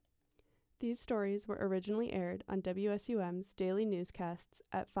These stories were originally aired on WSUM's daily newscasts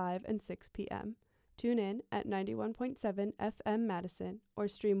at 5 and 6 p.m. Tune in at 91.7 FM Madison or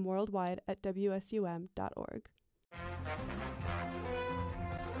stream worldwide at WSUM.org.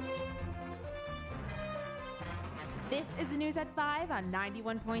 This is the news at 5 on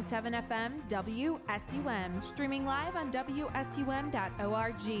 91.7 FM WSUM, streaming live on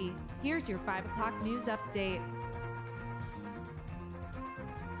WSUM.org. Here's your 5 o'clock news update.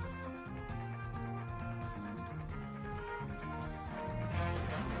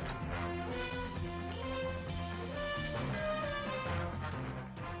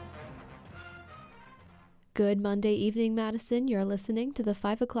 Good Monday evening, Madison. You're listening to the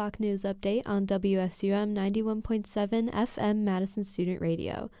 5 o'clock news update on WSUM 91.7 FM Madison Student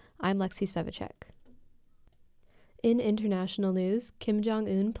Radio. I'm Lexi Spevacek. In international news, Kim Jong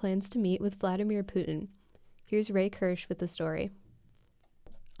Un plans to meet with Vladimir Putin. Here's Ray Kirsch with the story.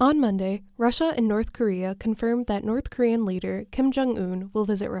 On Monday, Russia and North Korea confirmed that North Korean leader Kim Jong Un will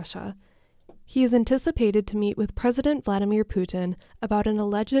visit Russia. He is anticipated to meet with President Vladimir Putin about an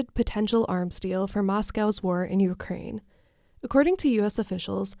alleged potential arms deal for Moscow's war in Ukraine. According to U.S.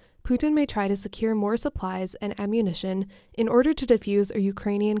 officials, Putin may try to secure more supplies and ammunition in order to defuse a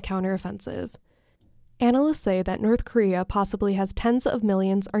Ukrainian counteroffensive. Analysts say that North Korea possibly has tens of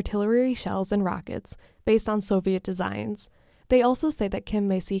millions artillery shells and rockets based on Soviet designs. They also say that Kim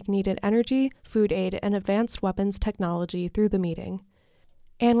may seek needed energy, food aid, and advanced weapons technology through the meeting.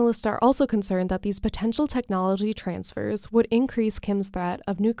 Analysts are also concerned that these potential technology transfers would increase Kim's threat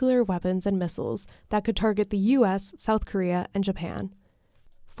of nuclear weapons and missiles that could target the U.S., South Korea, and Japan.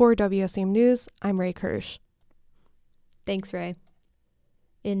 For WSUM News, I'm Ray Kirsch. Thanks, Ray.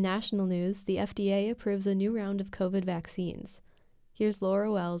 In national news, the FDA approves a new round of COVID vaccines. Here's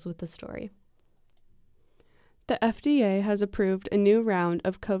Laura Wells with the story. The FDA has approved a new round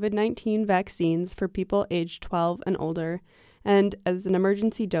of COVID-19 vaccines for people aged 12 and older, and as an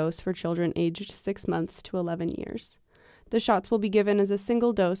emergency dose for children aged 6 months to 11 years. The shots will be given as a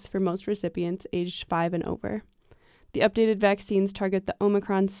single dose for most recipients aged 5 and over. The updated vaccines target the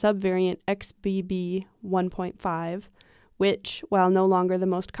Omicron subvariant XBB.1.5, which, while no longer the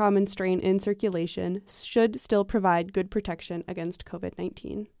most common strain in circulation, should still provide good protection against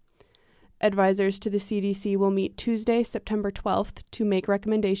COVID-19. Advisors to the CDC will meet Tuesday, September 12th, to make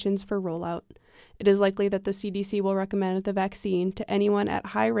recommendations for rollout. It is likely that the CDC will recommend the vaccine to anyone at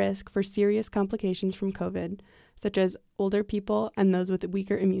high risk for serious complications from COVID, such as older people and those with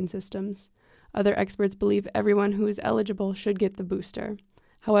weaker immune systems. Other experts believe everyone who is eligible should get the booster.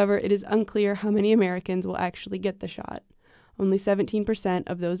 However, it is unclear how many Americans will actually get the shot. Only 17%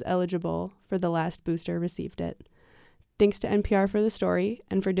 of those eligible for the last booster received it. Thanks to NPR for the story,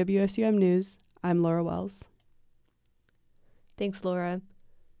 and for WSUM News, I'm Laura Wells. Thanks, Laura.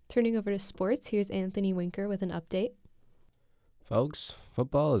 Turning over to sports, here's Anthony Winker with an update. Folks,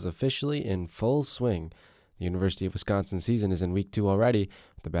 football is officially in full swing. The University of Wisconsin season is in week 2 already,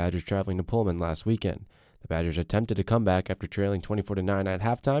 with the Badgers traveling to Pullman last weekend. The Badgers attempted to come back after trailing 24-9 at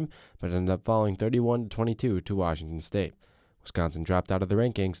halftime, but ended up falling 31-22 to Washington State. Wisconsin dropped out of the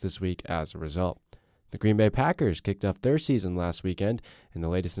rankings this week as a result. The Green Bay Packers kicked off their season last weekend in the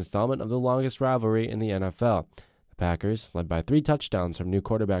latest installment of the longest rivalry in the NFL. The Packers, led by 3 touchdowns from new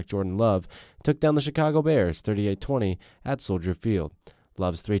quarterback Jordan Love, took down the Chicago Bears 38-20 at Soldier Field.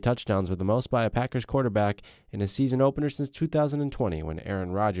 Love's 3 touchdowns were the most by a Packers quarterback in a season opener since 2020 when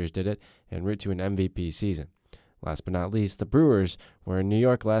Aaron Rodgers did it en route to an MVP season. Last but not least, the Brewers were in New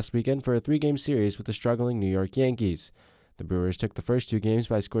York last weekend for a 3-game series with the struggling New York Yankees. The Brewers took the first 2 games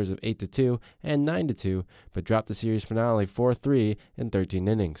by scores of 8-2 and 9-2, but dropped the series finale 4-3 in 13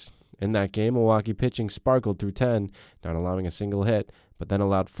 innings. In that game, Milwaukee pitching sparkled through 10, not allowing a single hit, but then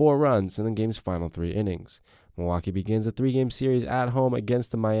allowed 4 runs in the game's final 3 innings. Milwaukee begins a 3-game series at home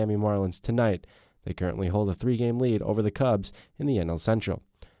against the Miami Marlins tonight. They currently hold a 3-game lead over the Cubs in the NL Central.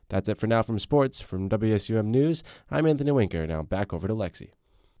 That's it for now from sports. From WSUM News, I'm Anthony Winker. Now back over to Lexi.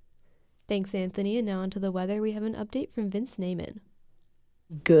 Thanks, Anthony. And now on to the weather. We have an update from Vince Naiman.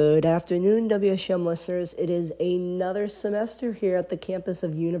 Good afternoon, WSUM listeners. It is another semester here at the campus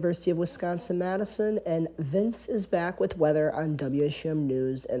of University of Wisconsin-Madison, and Vince is back with weather on WSUM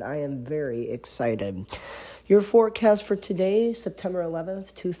News, and I am very excited. Your forecast for today, September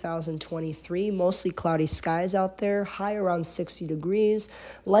 11th, 2023, mostly cloudy skies out there, high around 60 degrees,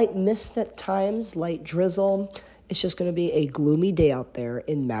 light mist at times, light drizzle. It's just going to be a gloomy day out there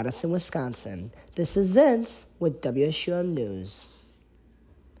in Madison, Wisconsin. This is Vince with WSUM News.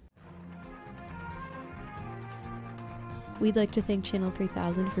 We'd like to thank Channel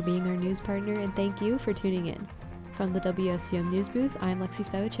 3000 for being our news partner, and thank you for tuning in. From the WSUM News Booth, I'm Lexi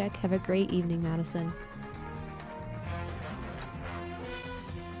Spevacek. Have a great evening, Madison.